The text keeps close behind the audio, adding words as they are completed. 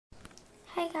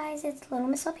Hi guys, it's Little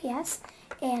Miss LPS,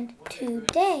 and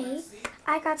today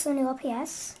I got some new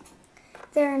LPS.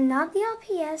 They're not the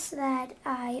LPS that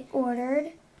I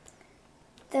ordered.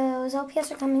 Those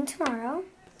LPS are coming tomorrow.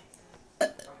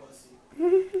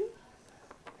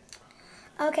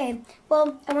 Okay,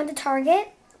 well, I went to Target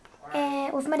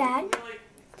with my dad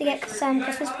to get some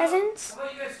Christmas presents,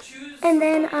 and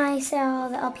then I saw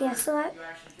the LPS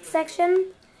section,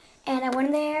 and I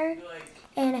went there,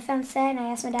 and I found a set, and I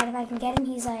asked my dad if I can get him.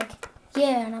 He's like,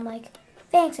 yeah, and I'm like,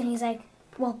 thanks, and he's like,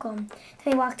 welcome.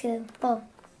 Then we walked to, well,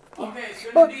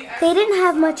 they didn't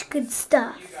have much good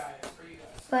stuff,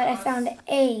 but I found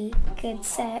a good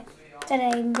set that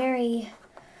I'm very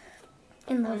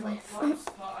in love with.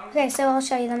 Okay, so I'll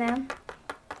show you them now.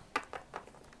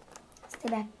 Stay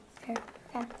back there.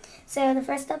 Okay. So the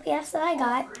first LPS that I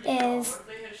got is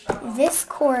this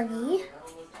corgi.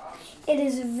 It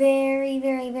is very,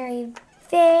 very, very,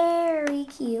 very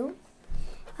cute.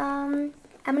 I'm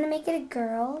going to make it a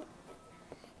girl,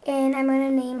 and I'm going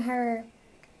to name her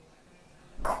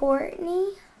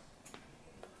Courtney.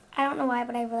 I don't know why,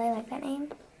 but I really like that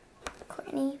name,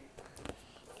 Courtney.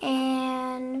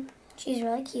 And she's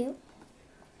really cute.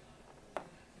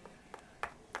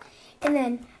 And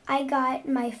then I got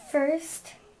my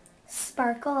first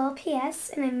Sparkle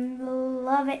LPS, and I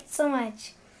love it so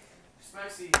much.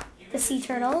 The sea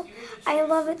turtle. I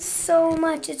love it so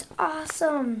much. It's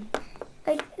awesome.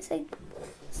 It's like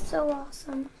so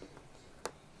awesome.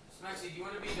 Maxie, do you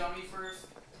want to be dummy first?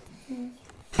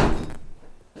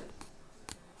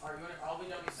 I'll be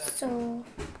dummy second. So,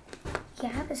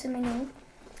 yeah, this is my new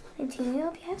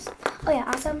LPS. Oh yeah,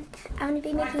 awesome. I'm going to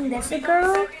be making this a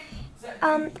girl.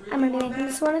 I'm going to be making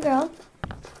this one a girl,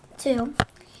 too.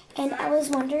 And I was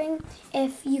wondering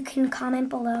if you can comment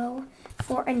below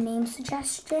for a name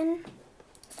suggestion.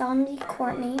 So I'm going to be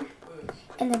Courtney,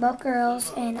 and they're both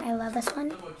girls, and I love this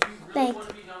one. Like,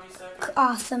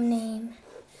 awesome name.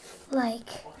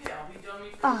 Like,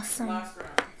 awesome.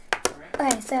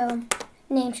 Okay, so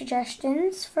name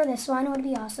suggestions for this one would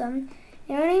be awesome.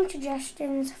 Your name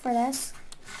suggestions for this.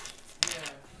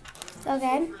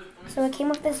 Okay, so it came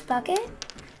with this bucket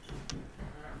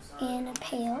and a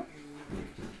pail.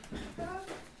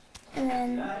 And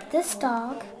then this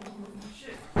dog,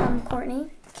 Courtney,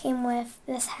 came with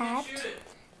this hat,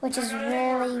 which is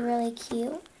really, really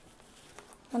cute.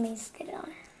 Let me just get it on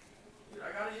her.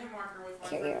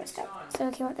 Here, let's go. So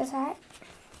it came with this hat.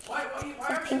 It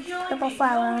says pink, purple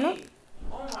flower on it.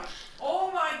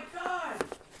 Oh my god!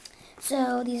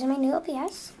 So these are my new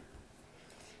LPS.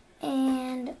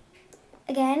 And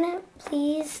again,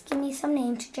 please give me some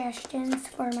name suggestions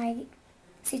for my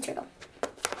sea turtle.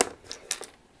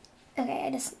 Okay,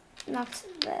 I just knocked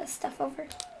the stuff over.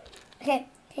 Okay,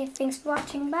 thanks for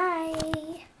watching.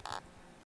 Bye.